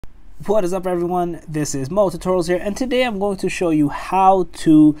What is up, everyone? This is Mo Tutorials here, and today I'm going to show you how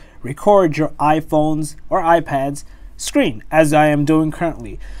to record your iPhones or iPads screen, as I am doing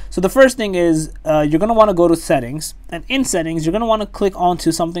currently. So the first thing is you're going to want to go to settings, and in settings you're going to want to click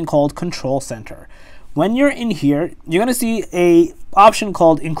onto something called Control Center. When you're in here, you're going to see a option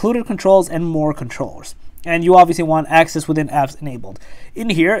called Included Controls and More Controls. And you obviously want access within apps enabled.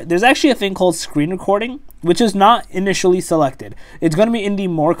 In here, there's actually a thing called screen recording, which is not initially selected. It's going to be in the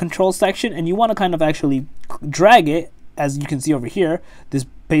more controls section, and you want to kind of actually drag it, as you can see over here, this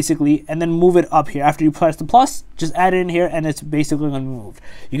basically, and then move it up here. After you press the plus, just add it in here, and it's basically going to be moved.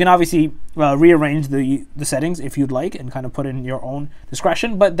 You can obviously rearrange the settings if you'd like, and kind of put in your own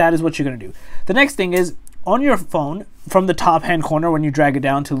discretion, but that is what you're going to do. The next thing is, on your phone, from the top hand corner, when you drag it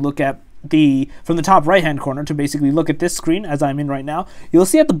down to look at from the top right hand corner to basically look at this screen as I'm in right now, you'll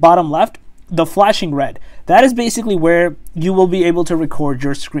see at the bottom left the flashing red. That is basically where you will be able to record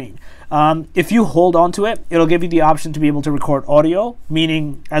your screen. If you hold on to it, it'll give you the option to be able to record audio,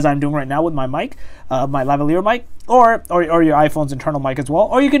 meaning as I'm doing right now with my mic, my lavalier mic, or your iPhone's internal mic as well,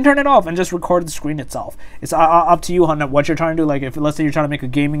 or you can turn it off and just record the screen itself. It's up to you on what you're trying to do. Like, if let's say you're trying to make a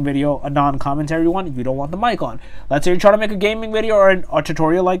gaming video, a non-commentary one, you don't want the mic on. Let's say you're trying to make a gaming video or a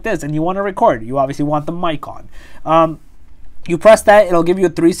tutorial like this and you want to record, you obviously want the mic on. You press that, it'll give you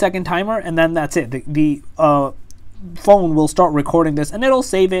a 3-second timer, and then that's it. The phone will start recording this, and it'll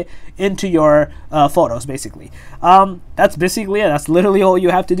save it into your photos, basically. That's basically it. That's literally all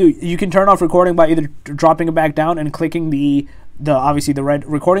you have to do. You can turn off recording by either dropping it back down and clicking the obviously the red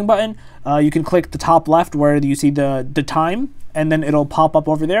recording button. You can click the top left where you see the time, and then it'll pop up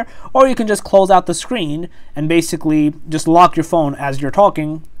over there, or you can just close out the screen and basically just lock your phone as you're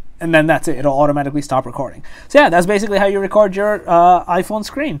talking, and then that's it. It'll automatically stop recording. So yeah, that's basically how you record your iPhone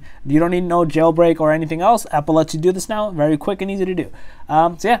screen. You don't need no jailbreak or anything else. Apple lets you do this now. Very quick and easy to do.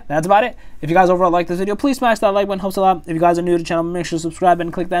 So yeah, that's about it. If you guys overall like this video, please smash that like button. Helps a lot. If you guys are new to the channel, make sure to subscribe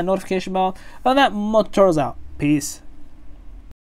and click that notification bell. Other than that, Mo Tutorials out. Peace.